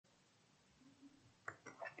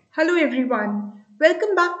Hello everyone.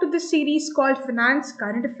 Welcome back to this series called Finance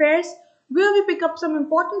Current Affairs, where we pick up some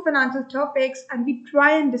important financial topics and we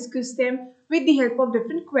try and discuss them with the help of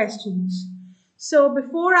different questions. So,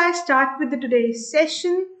 before I start with today's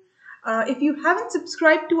session, if you haven't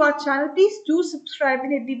subscribed to our channel, please do subscribe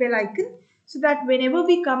and hit the bell icon so that whenever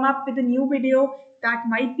we come up with a new video that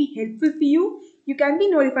might be helpful for you, you can be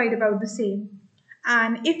notified about the same.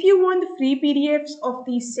 And if you want the free PDFs of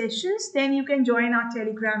these sessions, then you can join our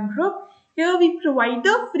Telegram group. Here we provide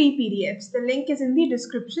the free PDFs. The link is in the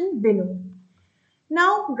description below.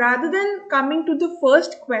 Now, rather than coming to the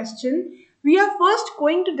first question, we are first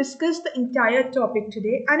going to discuss the entire topic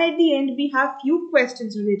today, and at the end we have few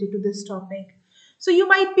questions related to this topic. So you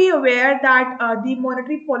might be aware that the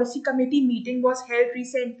Monetary Policy Committee meeting was held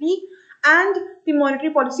recently and the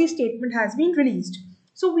monetary policy statement has been released.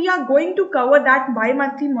 So we are going to cover that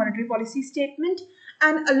bi-monthly monetary policy statement,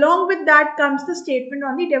 and along with that comes the statement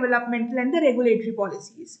on the developmental and the regulatory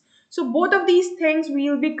policies. So both of these things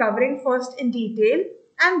we will be covering first in detail,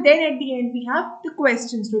 and then at the end we have the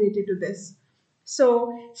questions related to this.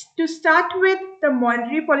 So to start with the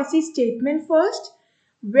monetary policy statement first,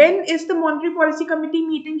 when is the Monetary Policy Committee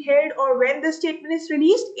meeting held or when the statement is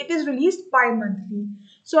released? It is released bi-monthly.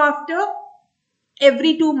 So after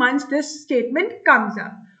every 2 months this statement comes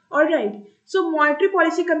up. Alright, so Monetary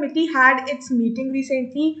Policy Committee had its meeting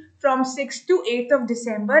recently from 6th to 8th of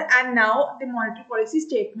December, and now the monetary policy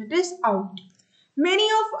statement is out. Many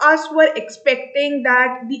of us were expecting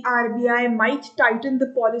that the RBI might tighten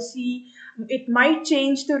the policy, it might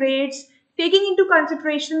change the rates. Taking into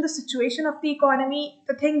consideration the situation of the economy,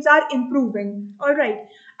 the things are improving. All right.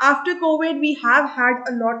 After COVID, we have had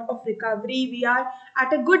a lot of recovery. We are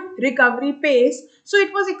at a good recovery pace. So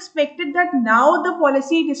it was expected that now the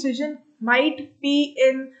policy decision might be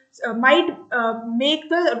make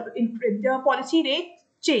the policy rate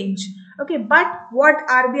change. Okay, but what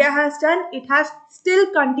RBI has done, it has still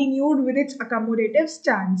continued with its accommodative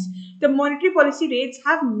stance. The monetary policy rates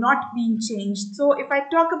have not been changed. So if I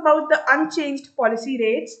talk about the unchanged policy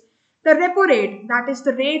rates, the repo rate, that is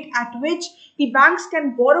the rate at which the banks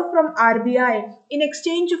can borrow from RBI in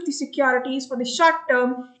exchange of the securities for the short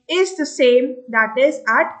term, is the same, that is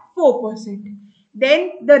at 4%.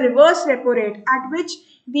 Then the reverse repo rate at which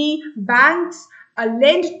the banks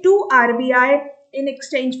lend to RBI in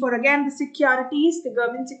exchange for again the securities, the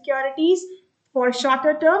government securities for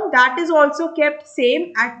shorter term, that is also kept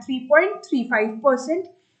same at 3.35%.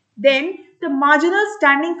 Then the marginal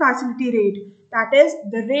standing facility rate, that is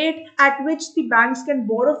the rate at which the banks can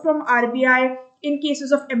borrow from RBI in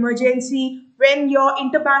cases of emergency when your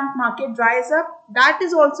interbank market dries up, that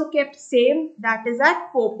is also kept same, that is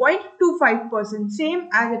at 4.25%, same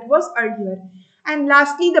as it was earlier. And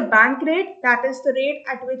lastly, the bank rate, that is the rate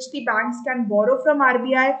at which the banks can borrow from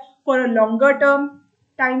RBI for a longer term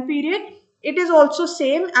time period. It is also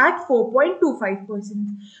same at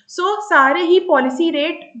 4.25%. So सारे ही policy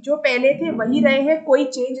rate जो पहले थे वही रहे हैं, कोई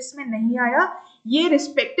change इसमें नहीं आया, ये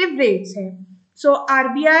respective rates हैं. So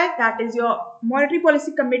RBI, that is your Monetary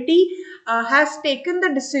Policy Committee, has taken the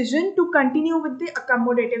decision to continue with the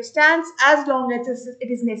accommodative stance as long as it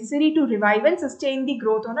is necessary to revive and sustain the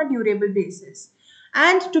growth on a durable basis,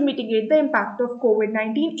 and to mitigate the impact of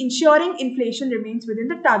COVID-19, ensuring inflation remains within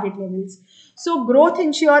the target levels. So growth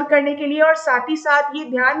ensure करने के लिए और साथ ही साथ ये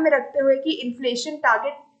ध्यान में रखते हुए कि inflation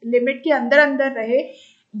target limit के अंदर अंदर रहे,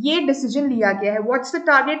 ये decision लिया गया है. What's the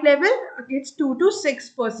target level? It's 2 to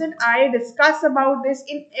 6%. I discuss about this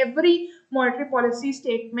in every monetary policy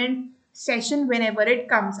statement session whenever it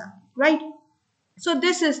comes up, right? So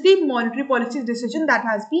this is the monetary policy decision that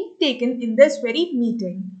has been taken in this very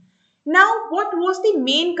meeting. Now, what was the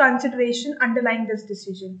main consideration underlying this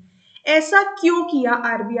decision? ऐसा क्यों किया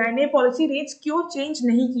RBI ने, policy rates क्यों change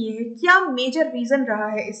नहीं किए हैं, क्या major reason रहा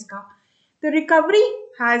है इसका? The recovery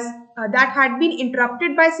that had been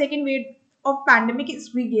interrupted by second wave of pandemic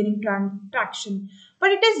is regaining traction,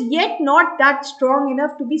 but it is yet not that strong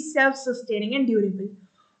enough to be self-sustaining and durable.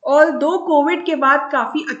 Although COVID के बाद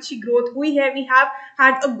काफी अच्छी growth हुई है, we have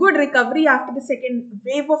had a good recovery after the second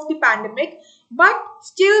wave of the pandemic, but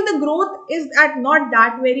still the growth is at not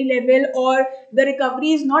that very level, or the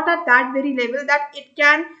recovery is not at that very level that it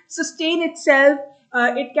can sustain itself,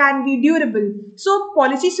 it can be durable. So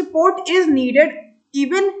policy support is needed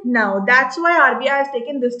even now. That's why RBI has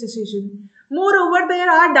taken this decision. Moreover, there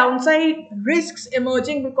are downside risks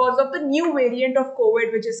emerging because of the new variant of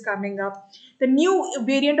COVID which is coming up. The new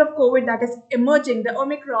variant of COVID that is emerging, the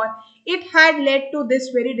Omicron, it had led to this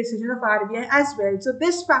very decision of RBI as well. So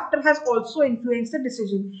this factor has also influenced the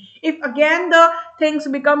decision. If again the things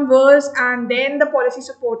become worse and then the policy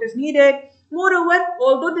support is needed. Moreover,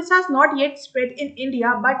 although this has not yet spread in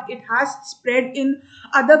India, but it has spread in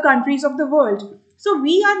other countries of the world. So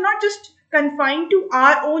we are not just confined to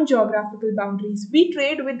our own geographical boundaries. We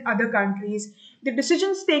trade with other countries. The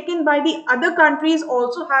decisions taken by the other countries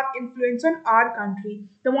also have influence on our country.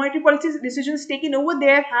 The monetary policy decisions taken over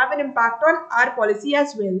there have an impact on our policy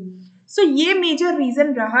as well. So ये major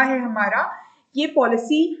reason रहा है हमारा ये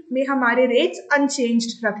policy में हमारे rates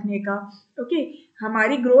unchanged रखने का. Okay,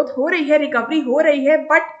 हमारी ग्रोथ हो रही है, रिकवरी हो रही है,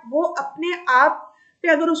 बट वो अपने आप पे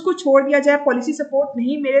अगर उसको छोड़ दिया जाए, पॉलिसी सपोर्ट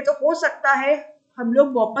नहीं मिले, तो हो सकता है हम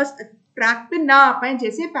लोग वापस ट्रैक पे ना आ पाए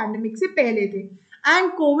जैसे पैंडेमिक से पहले थे.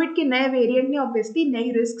 एंड कोविड के नए वेरिएंट ने ऑब्वियसली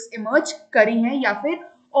नई रिस्क इमर्ज करी हैं या फिर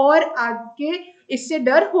और आगे इससे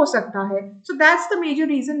डर हो सकता है. So that's the major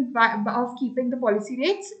reason of keeping the policy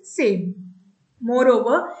rates same.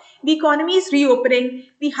 Moreover, the economy is reopening.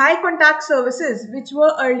 The high contact services, which were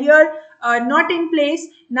earlier not in place,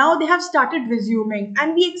 now they have started resuming,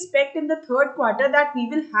 and we expect in the third quarter that we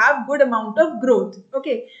will have good amount of growth.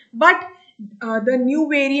 Okay, but the new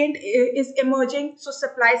variant is emerging, so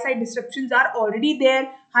supply side disruptions are already there.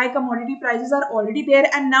 High commodity prices are already there,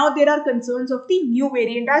 and now there are concerns of the new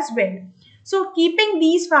variant as well. So keeping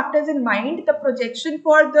these factors in mind, the projection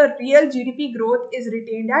for the real GDP growth is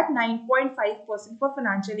retained at 9.5% for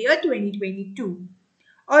financial year 2022.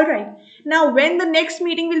 Alright, now when the next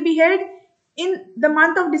meeting will be held? In the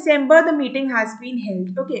month of December, the meeting has been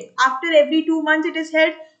held. Okay, after every 2 months it is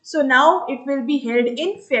held. So now it will be held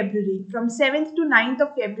in February. From 7th to 9th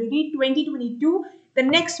of February 2022,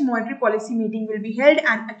 the next monetary policy meeting will be held,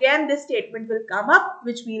 and again this statement will come up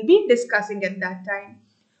which we will be discussing at that time.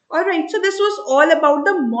 Alright, so this was all about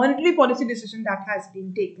the monetary policy decision that has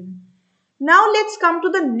been taken. Now let's come to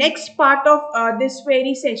the next part of this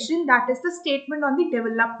very session, that is the statement on the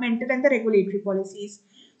developmental and the regulatory policies.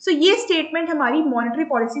 So ये statement हमारी monetary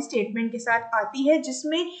policy statement के साथ आती है,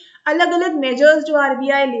 जिसमें अलग अलग measures जो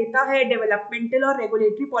RBI लेता है developmental और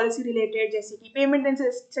regulatory policy related, जैसे कि payment and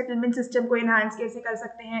settlement system को enhance कैसे कर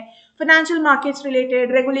सकते हैं, financial markets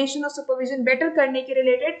related, regulation और supervision better करने के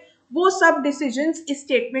related, वो सब decisions इस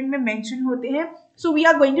statement में mention होते हैं. So we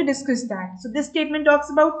are going to discuss that. So this statement talks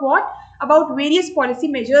about what? About various policy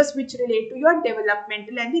measures which relate to your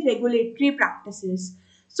developmental and the regulatory practices.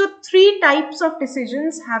 So 3 types of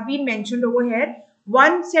decisions have been mentioned over here.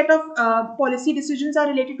 One set of policy decisions are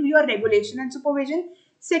related to your regulation and supervision.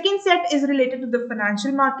 Second set is related to the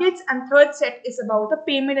financial markets, and third set is about the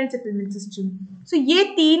payment and settlement system. So ये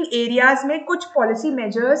 3 areas में कुछ policy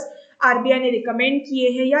measures RBI ने recommend किए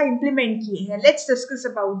हैं या implement किए हैं. Let's discuss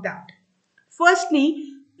about that. Firstly,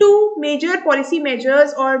 2 major policy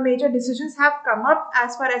measures or major decisions have come up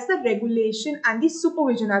as far as the regulation and the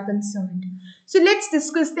supervision are concerned. So let's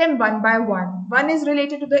discuss them one by one. One is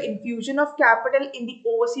related to the infusion of capital in the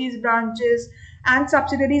overseas branches and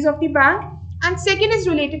subsidiaries of the bank, and second is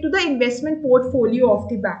related to the investment portfolio of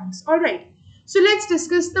the banks. Alright, so let's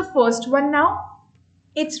discuss the first one now.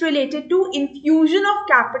 It's related to infusion of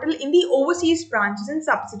capital in the overseas branches and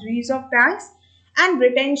subsidiaries of banks, and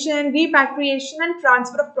retention, repatriation and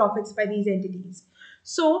transfer of profits by these entities.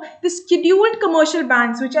 So the scheduled commercial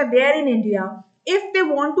banks which are there in India, if they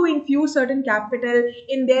want to infuse certain capital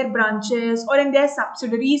in their branches or in their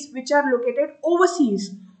subsidiaries which are located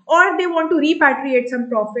overseas, or they want to repatriate some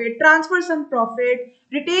profit, transfer some profit,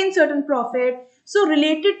 retain certain profit, so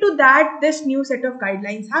related to that, this new set of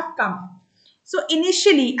guidelines have come. So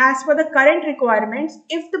initially, as per the current requirements,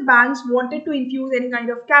 if the banks wanted to infuse any kind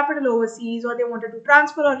of capital overseas, or they wanted to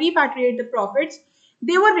transfer or repatriate the profits,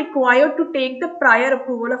 they were required to take the prior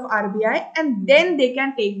approval of RBI, and then they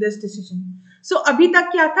can take this decision. So अभी तक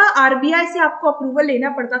क्या था, RBI से आपको approval लेना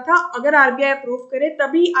पड़ता था. अगर RBI अप्रूव करे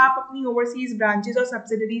तभी आप अपनी ओवरसीज ब्रांचेस और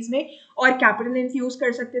सब्सिडरीज में और कैपिटल इन्फ्यूज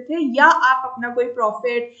कर सकते थे, या आप अपना कोई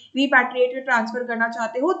प्रॉफिट रिपैट्रिएट या ट्रांसफर करना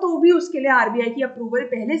चाहते हो तो भी उसके लिए RBI की अप्रूवल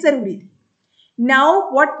पहले जरूरी थी. Now,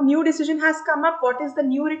 what new decision has come up? What is the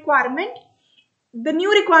new requirement? The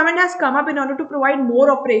new requirement has come up in order to provide more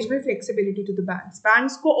operational flexibility to the banks.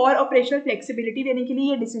 Banks को और operational flexibility देने के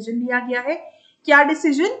लिए ये decision लिया गया है. क्या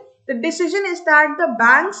decision? The decision is that the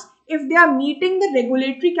banks, if they are meeting the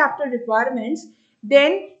regulatory capital requirements,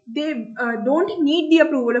 then they don't need the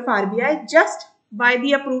approval of RBI. Just by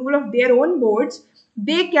the approval of their own boards,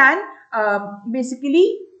 they can basically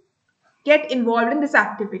get involved in this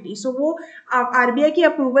activity. So वो RBI के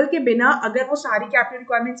approval के बिना अगर वो सारी capital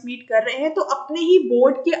requirements meet कर रहे हैं तो अपने ही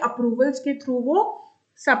बोर्ड के अप्रूवल्स के थ्रू वो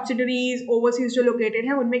सब्सिडरीज ओवरसीज जो लोकेटेड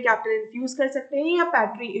है उनमें कैपिटल इन्फ्यूज कर सकते हैं या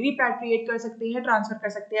रिपैट्रिएट कर सकते हैं, ट्रांसफर कर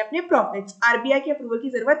सकते हैं अपने प्रॉफिट्स. RBI के अप्रूवल की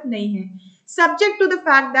जरूरत नहीं है, subject to the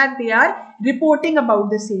fact that they are reporting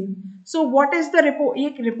about the same. So what is the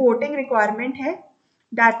ये रिपोर्टिंग रिक्वायरमेंट है.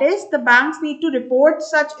 That is, the banks need to report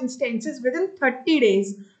such instances within 30 days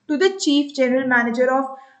to the Chief General Manager of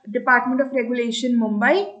Department of Regulation,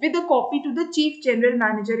 Mumbai, with a copy to the Chief General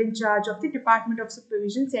Manager in charge of the Department of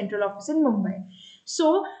Supervision Central Office in Mumbai.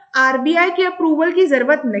 So, RBI के approval की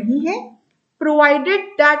जरूरत नहीं है,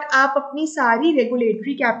 provided that आप अपनी सारी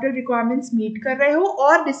regulatory capital requirements meet कर रहे हो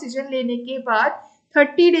और डिसीजन लेने के बाद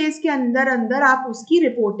 30 डेज के अंदर अंदर आप उसकी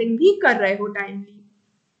रिपोर्टिंग भी कर रहे हो timely.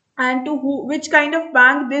 And to which kind of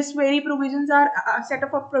bank this very provisions are set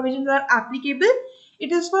of provisions are applicable?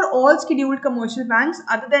 It is for all scheduled commercial banks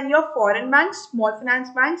other than your foreign banks, small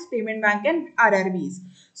finance banks, payment bank and RRBs.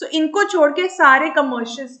 So इनको छोड़ के सारे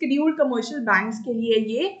scheduled commercial banks के लिए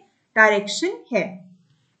ये direction है.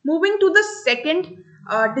 Moving to the second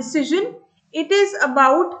decision, it is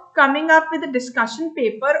about coming up with a discussion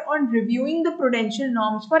paper on reviewing the prudential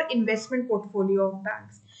norms for investment portfolio of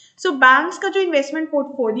banks. So banks का जो इन्वेस्टमेंट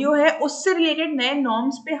पोर्टफोलियो है उससे related नए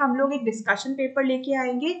norms पे हम लोग एक डिस्कशन पेपर लेके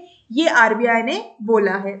आएंगे, ये आरबीआई ने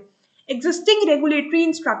बोला है. Existing regulatory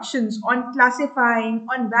instructions on classifying,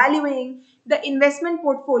 on valuing the investment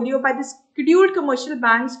portfolio by the scheduled commercial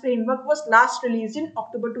banks framework was last released in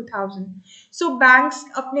October 2000. So banks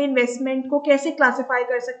अपने इन्वेस्टमेंट को कैसे क्लासिफाई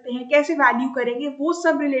कर सकते हैं, कैसे वैल्यू करेंगे, वो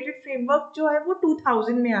सब रिलेटेड फ्रेमवर्क जो है वो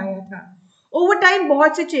 2000 में आया था. Over time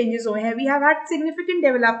बहुत से changes हुए हैं. We have had significant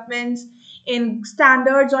developments in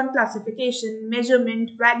standards on classification,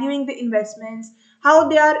 measurement, valuing the investments, how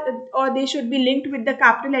they are or they should be linked with the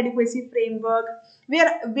capital adequacy framework,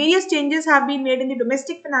 where various changes have been made in the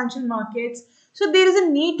domestic financial markets. So there is a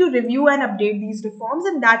need to review and update these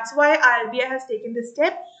reforms, and that's why RBI has taken this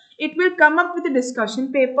step. It will come up with a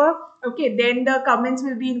discussion paper. Okay, then the comments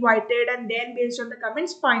will be invited, and then based on the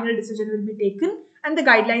comments, final decision will be taken, and the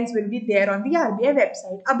guidelines will be there on the RBI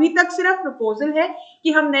website. अभी तक सिर्फ proposal है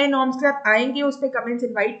कि हम नए norms के साथ आएंगे, उस पर कमेंट्स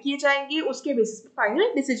इन्वाइट किए जाएंगे, उसके बेसिस पे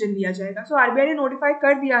फाइनल डिसीजन लिया जाएगा. सो RBI ने नोटिफाई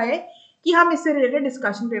कर दिया है कि हम इससे रिलेटेड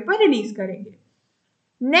डिस्कशन पेपर रिलीज करेंगे.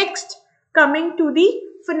 Next, coming to the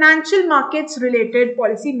financial markets related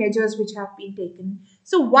policy measures which have been taken.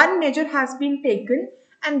 So one measure has been taken,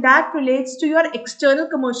 and that relates to your external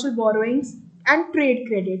commercial borrowings and trade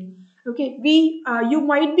credit. Okay, you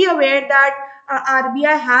might be aware that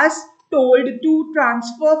RBI has told to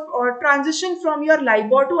transfer or transition from your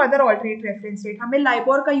LIBOR to other alternate reference rate. हमें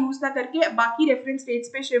LIBOR का use ना करके बाकी reference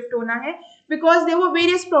rates पे shift होना है, because there were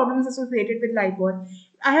various problems associated with LIBOR.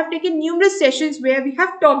 I have taken numerous sessions where we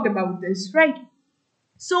have talked about this, right?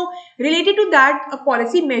 So related to that, a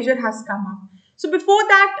policy measure has come up. So before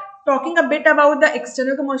that, talking a bit about the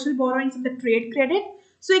external commercial borrowings and the trade credit.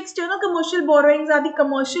 So external commercial borrowings are the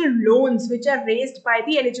commercial loans which are raised by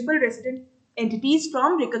the eligible resident entities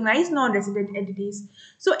from recognized non-resident entities.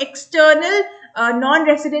 So external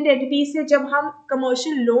non-resident entities से जब हम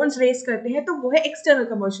commercial loans raise करते हैं तो वो है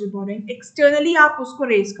external commercial borrowing. Externally आप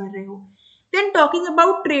उसको raise कर रहे हो. Then talking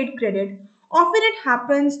about trade credit. Often it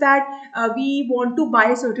happens that we want to buy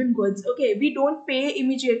certain goods. Okay, we don't pay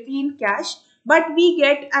immediately in cash, but we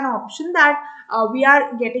get an option that we are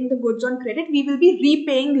getting the goods on credit. We will be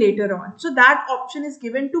repaying later on. So that option is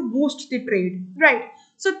given to boost the trade, right?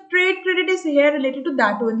 So trade credit is here related to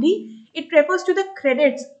that only. It refers to the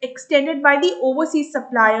credits extended by the overseas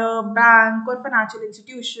supplier, bank or financial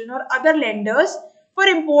institution or other lenders for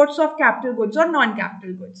imports of capital goods or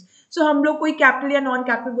non-capital goods. So हम लोग कोई capital या non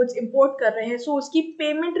capital goods import कर रहे हैं, सो उसकी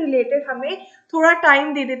payment related हमें थोड़ा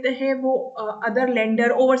टाइम दे देते हैं वो other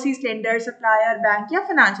lender, overseas lender, supplier, bank या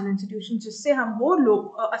फाइनेंशियल इंस्टीट्यूशन, जिससे हम वो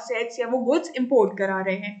असेट्स या वो गुड्स इंपोर्ट करा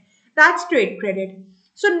रहे हैं. That's trade credit.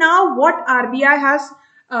 So now what RBI has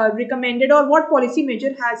recommended or what policy measure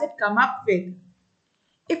has it come up with?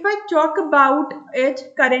 If I talk about it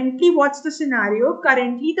currently, what's the scenario?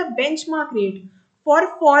 Currently the benchmark rate for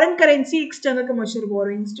foreign currency external commercial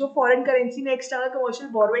borrowings, जो foreign currency में external commercial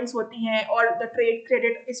borrowings होती हैं और the trade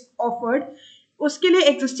credit is offered, उसके लिए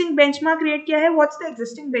existing benchmark rate क्या है? What's the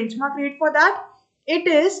existing benchmark rate for that? It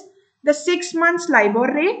is the 6 months LIBOR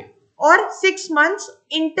rate or 6 months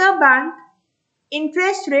interbank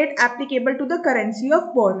interest rate applicable to the currency of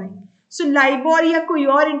borrowing. So LIBOR या कोई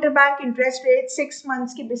और interbank interest rate 6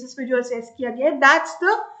 months के basis पे जो assess किया गया है, that's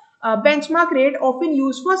the benchmark rate often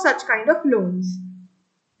used for such kind of loans.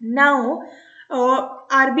 Now,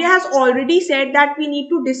 RBI has already said that we need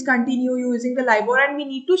to discontinue using the LIBOR and we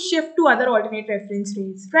need to shift to other alternate reference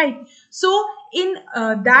rates, right? So, in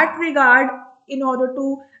that regard, in order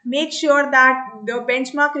to make sure that the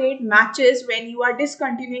benchmark rate matches when you are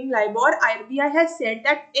discontinuing LIBOR, RBI has said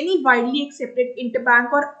that any widely accepted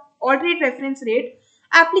interbank or alternate reference rate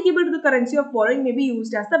applicable to the currency of borrowing may be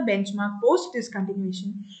used as the benchmark post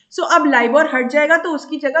discontinuation. So अब LIBOR हट जाएगा तो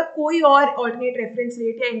उसकी जगह कोई और alternate reference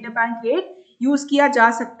rate या interbank rate use किया जा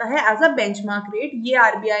सकता है एज अ बेंचमार्क रेट, ये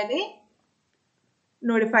आरबीआई ने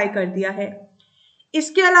नोटिफाई कर दिया है.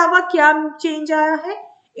 इसके अलावा क्या चेंज आया है?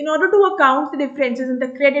 In order to account the differences in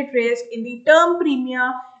the credit risk in the term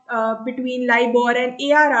premium between LIBOR and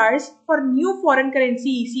ARRs for new foreign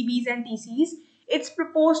currency ECBs and TCs, it's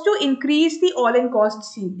proposed to increase the all-in cost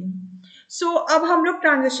ceiling. So अब हम लोग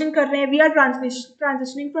transition कर रहे हैं, we are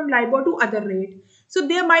transitioning from LIBOR to other rate. So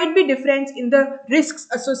there might be difference in the risks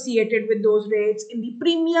associated with those rates, in the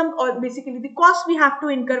premium or basically the cost we have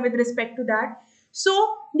to incur with respect to that. So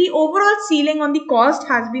the overall ceiling on the cost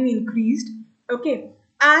has been increased, okay,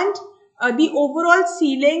 and the overall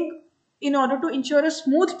ceiling in order to ensure a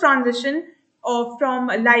smooth transition from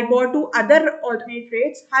LIBOR to other alternate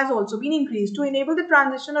rates has also been increased. To enable the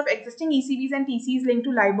transition of existing ECBs and TCs linked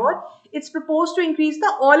to LIBOR, it's proposed to increase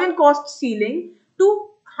the all-in cost ceiling to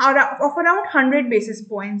of around 100 basis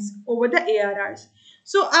points over the ARRs.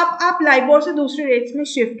 So अब आप LIBOR से दूसरे rates में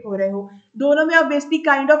shift हो रहे हो, दोनों में obviously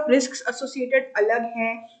kind of risk associated अलग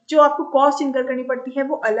हैं, जो आपको कॉस्ट इनकर करनी पड़ती है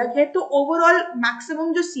वो अलग है, तो ओवरऑल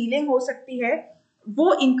मैक्सिमम जो सीलिंग हो सकती है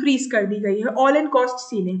वो इंक्रीज कर दी गई है, all in cost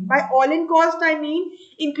ceiling. Bye all in cost I mean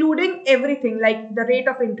including everything like the rate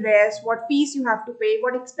of interest, what fees you have to पे,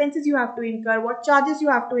 what expenses you have to इनकर, what charges you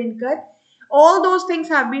have to इनकर, all those things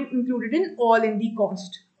have been included in all in the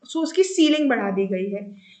cost. So उसकी ceiling बढ़ा दी गई है.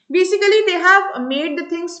 Basically they have made the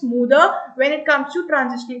thing smoother when it comes to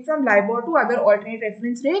transitioning from LIBOR to other alternate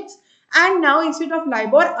reference rates, and now instead of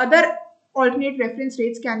LIBOR other alternate reference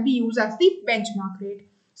rates can be used as the benchmark rate.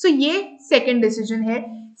 So ये second decision है,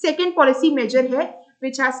 second policy measure है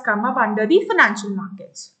which has come up under the financial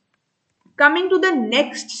markets. Coming to the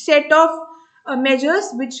next set of measures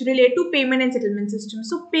which relate to payment and settlement systems.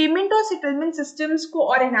 So payment और settlement systems को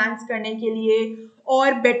और enhance करने के लिए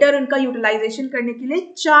और better उनका utilization करने के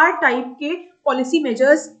लिए 4 type के policy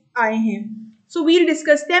measures आए हैं. So we'll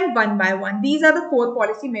discuss them one by one. These are the 4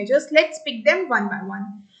 policy measures. Let's pick them one by one.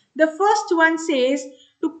 The first one says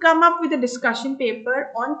to come up with a discussion paper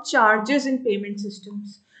on charges in payment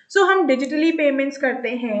systems. So हम digitally payments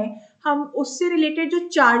करते हैं, हम उससे related जो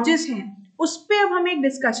charges हैं उस पे अब हम एक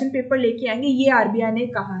डिस्कशन पेपर लेके आएंगे, ये आरबीआई ने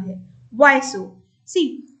कहा है. Why so? See,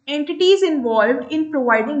 entities involved in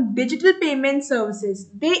providing digital payment services,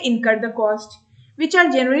 they incur the cost, which are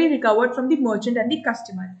generally recovered from the merchant and the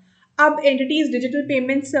customer. अब entities digital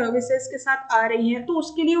payment services के साथ आ रही हैं तो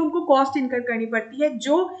उसके लिए उनको कॉस्ट इनकर करनी पड़ती है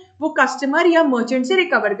जो वो कस्टमर या मर्चेंट से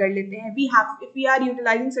रिकवर कर लेते हैं. If we are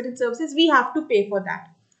utilizing certain services, we have to pay for that.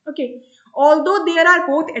 Okay. Although there are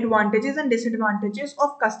both advantages and disadvantages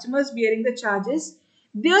of customers bearing the charges,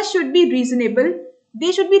 they should be reasonable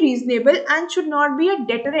and should not be a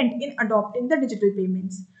deterrent in adopting the digital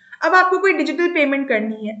payments. अब आपको कोई digital payment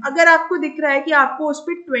करनी है, अगर आपको दिख रहा है कि आपको उस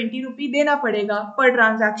पर 20 रुपी देना पड़ेगा पर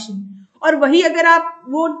ट्रांजैक्शन, और वही अगर आप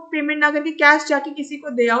वो पेमेंट ना करके कैश जाके किसी को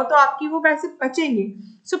दे आओ तो आपकी वो पैसे बचेंगे.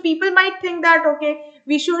 So people might think that okay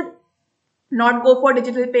we should not go for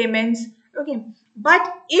digital payments, okay, but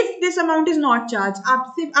if this amount is not charged,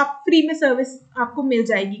 आप free में service आपको मिल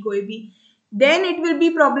जाएगी कोई भी, then it will be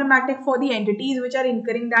problematic for the entities which are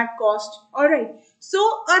incurring that cost. Alright, so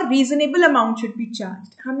a reasonable amount should be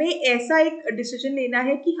charged. हमें ऐसा एक decision लेना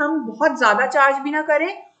है कि हम बहुत ज़्यादा charge भी ना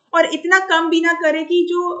करें और इतना कम भी ना करें कि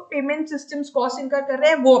जो payment systems cost incur कर रहे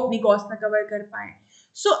हैं वो अपनी cost ना cover कर पाएं.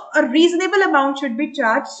 So a reasonable amount should be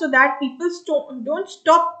charged so that people don't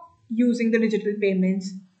stop using the digital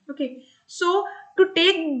payments. Okay, so to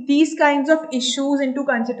take these kinds of issues into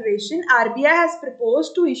consideration, RBI has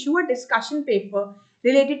proposed to issue a discussion paper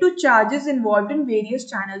related to charges involved in various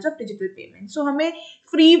channels of digital payment. So हमें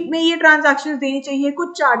free में ये transactions देनी चाहिए,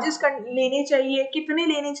 कुछ charges लेने चाहिए, कितने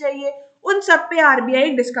लेने चाहिए, उन सब पे RBI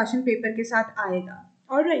एक discussion paper के साथ आएगा.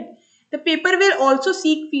 Alright. The paper will also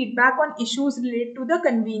seek feedback on issues related to the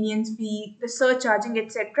convenience fee, the surcharging,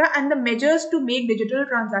 etc., and the measures to make digital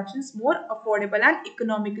transactions more affordable and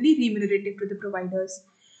economically remunerative to the providers.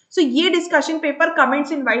 So ये discussion paper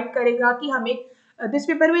comments invite करेगा कि हमें this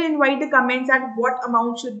paper will invite the comments at what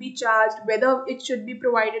amount should be charged, whether it should be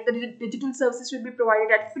provided, the digital services should be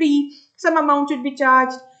provided at free, some amount should be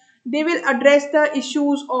charged. They will address the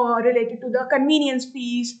issues related to the convenience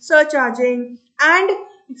fees, surcharging, and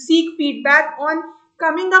seek feedback on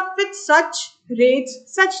coming up with such rates,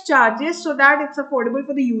 such charges, so that it's affordable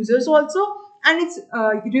for the users also and it's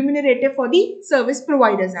remunerative for the service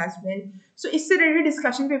providers as well. So इससे related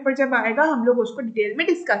discussion paper जब आएगा हम लोग उसको detail में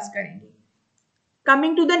discuss करेंगे.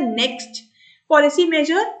 Coming to the next policy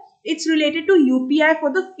measure, it's related to UPI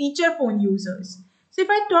for the feature phone users. So if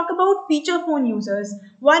I talk about feature phone users,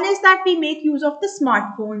 one is that we make use of the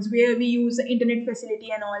smartphones where we use the internet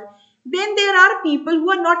facility and all. Then there are people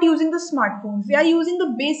who are not using the smartphones. They are using the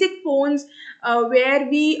basic phones where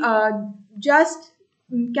we just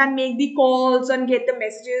can make the calls and get the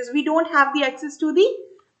messages. We don't have the access to the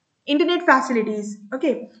internet facilities.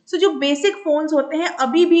 Okay, सो जो basic phones होते हैं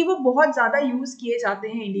अभी भी वो बहुत ज्यादा use किए जाते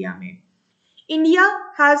हैं इंडिया में. India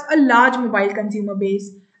has a large mobile consumer base.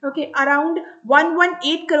 Okay, around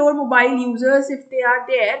 118 crore mobile users if they are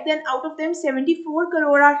there, then out of them 74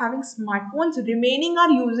 crore are having smartphones, remaining are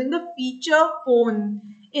using the feature phone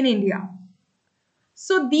in India.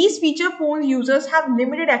 So these feature phone users have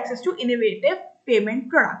limited access to innovative payment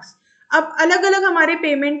products. अब अलग अलग हमारे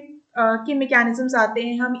payment के mechanisms आते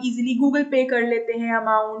हैं. हम easily Google पे कर लेते हैं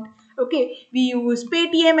amount. Okay, we use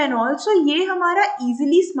Paytm and all. सो ये हमारा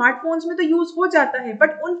इजीली स्मार्टफोन्स में तो यूज हो जाता है,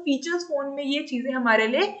 बट उन फीचर्स फोन में ये चीजें हमारे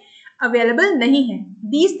लिए अवेलेबल नहीं है.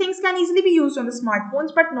 These things can easily be used on the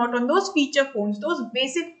smartphones but not on those feature phones, those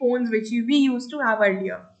basic phones which we used to have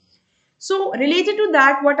earlier. So related to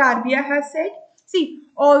that, what RBI has said, see,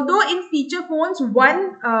 although in feature phones one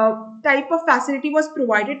type of facility was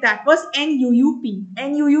provided, that was NUUP.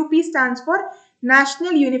 NUUP stands for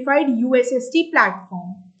National Unified USSD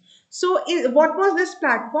Platform. So what was this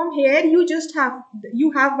platform? Here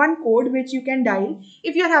you have one code which you can dial.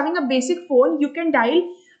 If you are having a basic phone, you can dial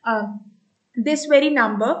this very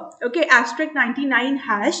number, okay, asterisk 99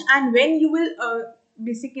 hash, and when you will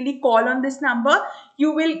basically call on this number,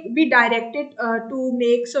 you will be directed to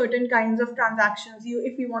make certain kinds of transactions.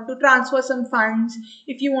 If you want to transfer some funds,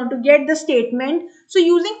 if you want to get the statement, so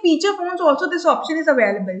using feature phones also this option is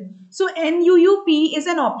available. So NUUP is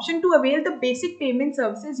an option to avail the basic payment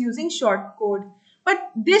services using short code. But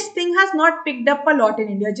this thing has not picked up a lot in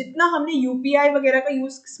India. जितना हमने UPI वगैरह का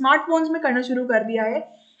use smartphones में करना शुरू कर दिया है,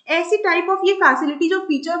 ऐसी टाइप ऑफ ये फैसिलिटी जो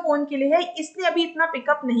फीचर फोन के लिए है, इसने अभी इतना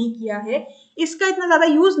पिकअप नहीं किया है, इसका इतना ज्यादा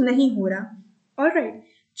यूज नहीं हो रहा. Alright,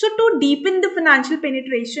 so to deepen the financial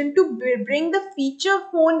penetration, to bring the feature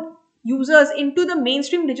phone users into the main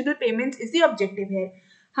stream digital payments is the objective है.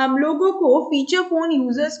 हम लोगों को फीचर फोन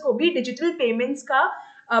यूजर्स को भी डिजिटल पेमेंट्स का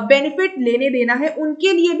बेनिफिट लेने देना है,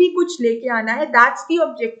 उनके लिए भी कुछ लेके आना है. That's the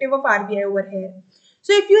objective of RBI over here.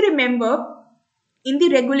 So if you remember, in the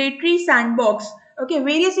regulatory sandbox, okay,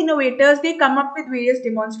 various innovators, they come up with various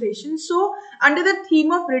demonstrations. So under the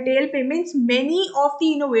theme of retail payments, many of the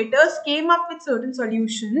innovators came up with certain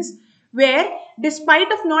solutions where,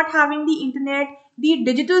 despite of not having the internet, the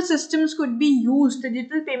digital systems could be used, the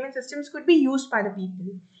digital payment systems could be used by the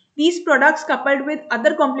people. These products coupled with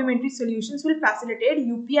other complementary solutions will facilitate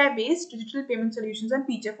UPI based digital payment solutions and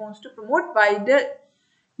feature phones to promote wider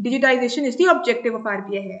digitization is the objective of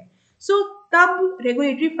RBI here. सो तब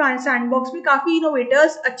regulatory sandbox में काफी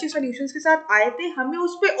innovators अच्छे solutions के साथ आए थे. हमें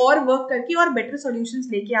उस पर और वर्क करके और बेटर सॉल्यूशंस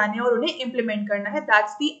लेके आने और उन्हें इम्प्लीमेंट करना है.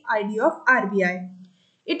 That's the idea of RBI.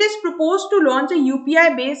 It is proposed to launch a UPI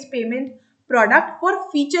based payment product for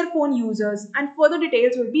feature phone users and further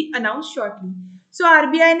details will be announce shortly. So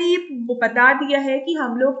RBI ने ये बता दिया है कि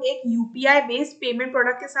हम लोग एक UPI बेस्ड पेमेंट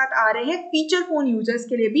प्रोडक्ट के साथ आ रहे हैं फीचर फोन यूजर्स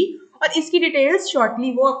के लिए भी, और इसकी डिटेल्स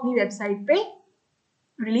शॉर्टली वो अपनी वेबसाइट पे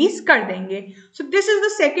रिलीज कर देंगे. So this is the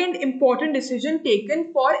second important decision taken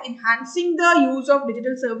for enhancing the use of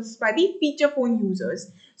digital services by the feature phone users.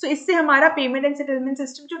 सो इससे हमारा पेमेंट एंड सेटलमेंट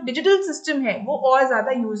सिस्टम जो डिजिटल सिस्टम है वो और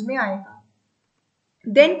ज्यादा यूज में आएगा.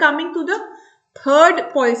 Then coming to the third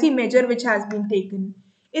policy major which has been taken,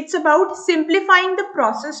 it's about simplifying the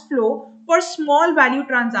process flow for small value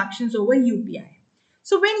transactions over UPI.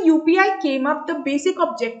 So when UPI came up, the basic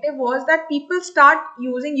objective was that people start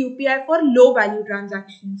using UPI for low value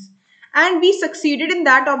transactions, and we succeeded in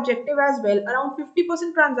that objective as well. Around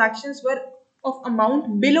 50% transactions were of amount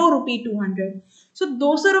below rupee 200. So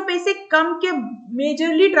 200 रुपए से कम के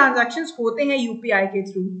majorly transactions होते हैं UPI के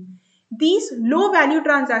through. These low value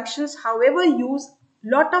transactions, however, use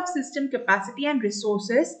lot of system capacity and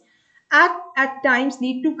resources, at times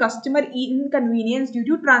lead to customer inconvenience due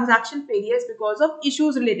to transaction failures because of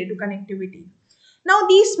issues related to connectivity. Now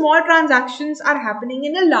these small transactions are happening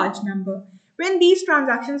in a large number. When these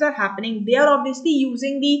transactions are happening, they are obviously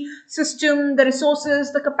using the system, the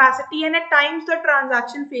resources, the capacity, and at times the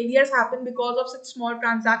transaction failures happen because of such small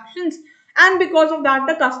transactions, and because of that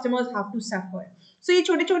the customers have to suffer. सो ये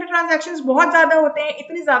छोटे छोटे transactions बहुत ज़्यादा होते हैं,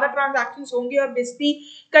 इतने ज़्यादा transactions होंगे और बेसिकली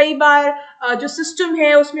कई बार जो सिस्टम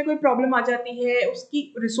है उसमें कोई प्रॉब्लम आ जाती है,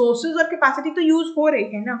 उसकी रिसोर्सेज और कैपेसिटी तो यूज हो रही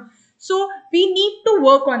है ना, so we need to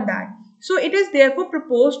work on that. So it is therefore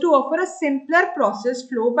proposed to offer a simpler process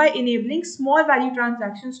flow by enabling small value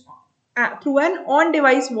transactions through an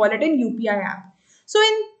on-device wallet and UPI app. So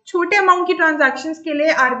in छोटे amount की transactions के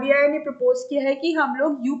लिए RBI ने propose किया है कि हम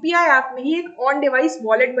लोग यूपीआई ऐप में ही एक ऑन डिवाइस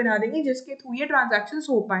वॉलेट बना देंगे जिसके थ्रू ये ट्रांजैक्शंस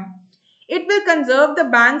हो पाए. It will conserve the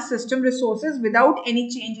bank system resources without any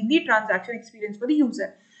change in the transaction experience for the user.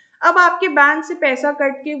 अब आपके बैंक से पैसा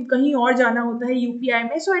कट के कहीं और जाना होता है यूपीआई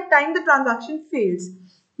में, so at time the transaction fails.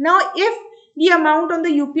 Now, if the amount on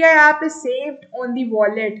the UPI app is saved on the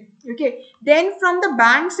wallet, okay, then from the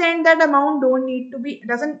bank's end that amount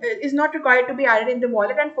is not required to be added in the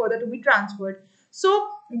wallet and further to be transferred. So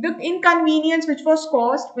the inconvenience which was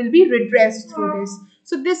caused will be redressed through this.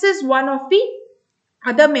 So this is one of the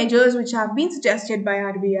other measures which have been suggested by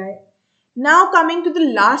RBI. Now coming to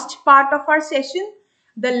the last part of our session,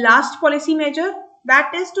 the last policy measure,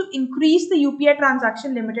 that is to increase the UPI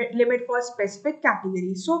transaction limit for specific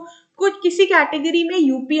categories. So कुछ किसी category में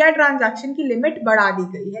UPI transaction की limit बढ़ा दी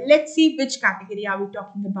गई है. Let's see which category are we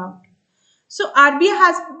talking about. So RBI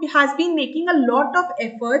has been making a lot of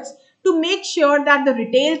efforts to make sure that the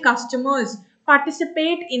retail customers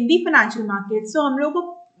participate in the financial market. So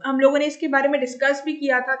हम लोगों ने इसके बारे में discuss भी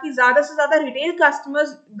किया था कि ज़्यादा से ज़्यादा रिटेल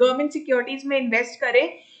कस्टमर्स गवर्नमेंट सिक्योरिटीज़ में इन्वेस्ट करें.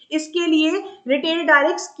 इसके लिए रिटेल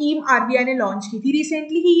डायरेक्ट स्कीम आरबीआई ने लॉन्च की थी.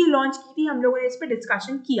 रिसेंटली ही ये लॉन्च की थी, हम लोगों ने इस पर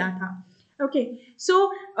डिस्कशन किया था. Okay,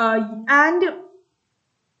 so and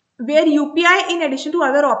where UPI in addition to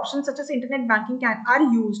other options such as internet banking are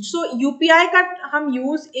used. So UPI का हम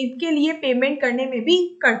use इसके लिए पेमेंट करने में भी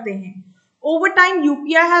करते हैं. Over time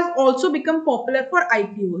UPI has also become popular for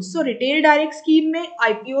IPOs. So retail direct scheme में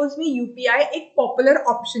IPOs में UPI एक popular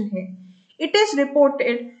option है. It is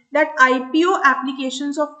reported that IPO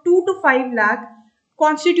applications of 2 to 5 lakh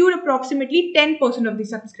constitute approximately 10% of the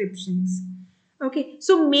subscriptions. Okay,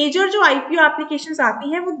 so major जो IPO applications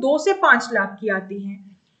आती हैं वो 2 से 5 लाख की आती हैं.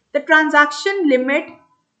 The transaction limit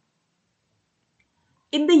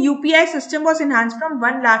in the UPI system was enhanced from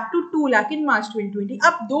 1 lakh to 2 lakh in March 2020.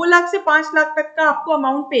 अब 2 लाख से 5 लाख तक का आपको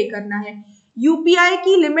अमाउंट पे करना है. UPI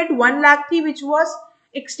की लिमिट 1 lakh थी which was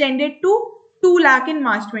extended to 2 lakh in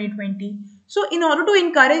March 2020. So in order to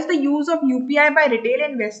encourage the use of UPI by retail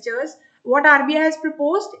investors, what RBI has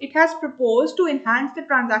proposed? It has proposed to enhance the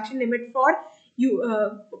transaction limit for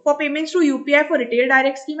payments through UPI for retail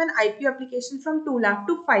direct scheme and IPO application from 2 lakh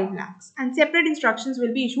to 5 lakhs, and separate instructions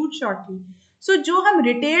will be issued shortly. So जो हम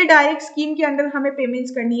retail direct scheme के अंदर हमें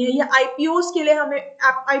payments करनी है या IPOs के लिए हमें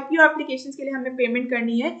IPO एप्लीकेशंस के लिए हमें पेमेंट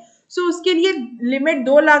करनी है, सो उसके लिए लिमिट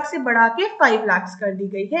 2 लाख से बढ़ा के 5 लाख कर दी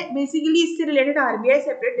गई है. बेसिकली इससे रिलेटेड आरबीआई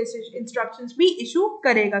सेपरेट इंस्ट्रक्शंस भी इशू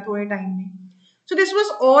करेगा थोड़े टाइम में. So this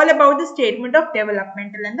was all about the statement of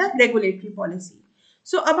developmental and the regulatory policy.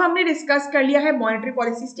 सो अब हमने डिस्कस कर लिया है मॉनेटरी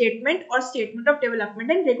पॉलिसी स्टेटमेंट और statement of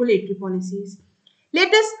development and regulatory policies.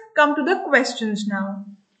 Let us come to the questions now.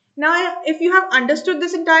 Now, if you have understood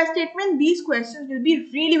this entire statement, these questions will be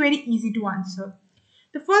really very easy to answer.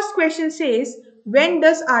 The first question says, when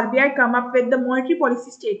does RBI come up with the monetary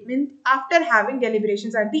policy statement after having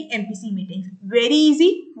deliberations at the MPC meetings? Very easy,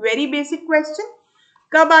 very basic question.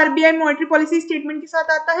 कब RBI monetary policy statement के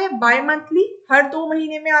साथ आता है? Bi-monthly, हर 2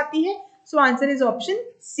 महीने में आती है. So answer is option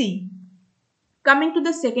C. Coming to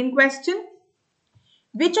the second question.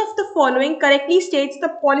 Which of the following correctly states the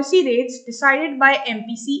policy rates decided by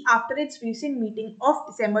MPC after its recent meeting of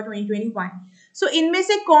December 2021? So इनमें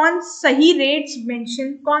से कौन सही rates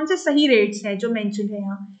हैं जो mentioned है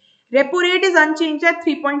यहाँ? Repo rate is unchanged at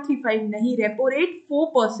 3.35. नहीं, repo rate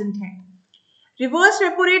 4% है. Reverse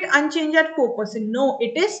repo rate unchanged at 4%. No,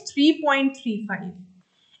 it is 3.35.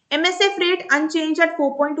 MSF rate unchanged at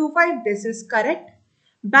 4.25. This is correct.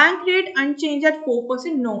 Bank rate unchanged at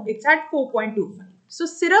 4%. No, it's at 4.25. So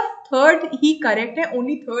सिर्फ third ही correct है,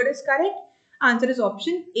 only third is correct. Answer is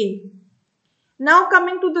option A. Now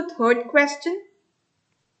coming to the third question.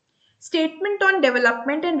 Statement on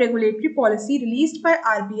Development and Regulatory Policy released by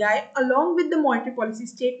RBI along with the Monetary Policy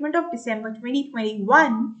Statement of December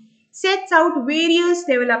 2021 sets out various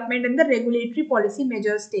development and the regulatory policy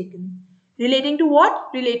measures taken. Relating to what?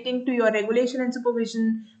 Relating to your regulation and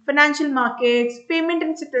supervision, financial markets, payment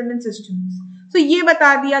and settlement systems. So ये बता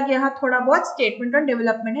दिया गया है थोड़ा बहुत statement on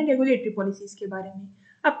development and regulatory policies के बारे में.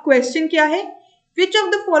 अब क्वेश्चन क्या है? Which of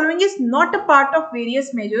the following is not a part of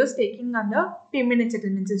various measures taken under payment and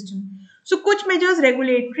settlement system? So कुछ measures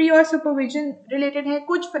regulatory और supervision related है,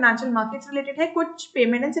 कुछ financial markets related है, कुछ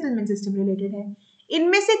payment and settlement system related है.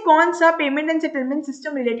 इनमें से कौन सा payment and settlement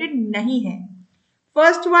system related नहीं है?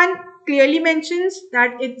 First one clearly mentions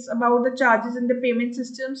that it's about the charges in the payment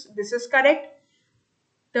systems. This is correct.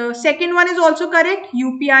 The second one is also correct.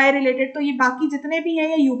 UPI related, तो ये बाकी जितने भी हैं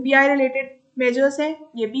ये UPI related measures हैं,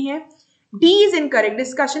 ये भी हैं. D is incorrect.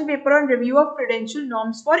 Discussion paper on review of prudential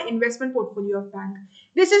norms for investment portfolio of bank.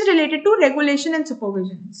 This is related to regulation and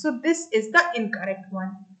supervision. So this is the incorrect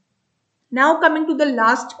one. Now coming to the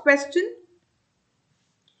last question.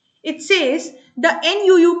 It says the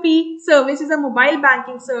NUUP service is a mobile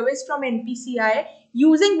banking service from NPCI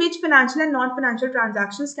using which financial and non-financial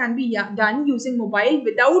transactions can be done using mobile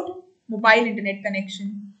without mobile internet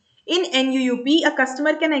connection. In NUUP, a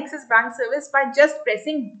customer can access bank service by just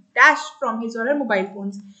pressing dash from his or her mobile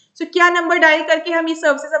phones. So क्या number dial करके हम ये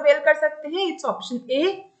services avail कर सकते हैं? It's option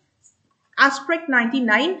A, asterisk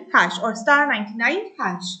 99 hash or star 99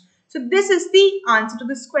 hash. So this is the answer to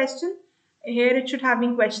this question. Here it should have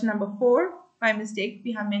been question number 4. By mistake,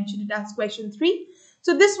 we have mentioned it as question 3.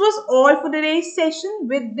 So this was all for today's session.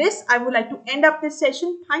 With this, I would like to end up this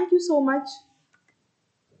session. Thank you so much.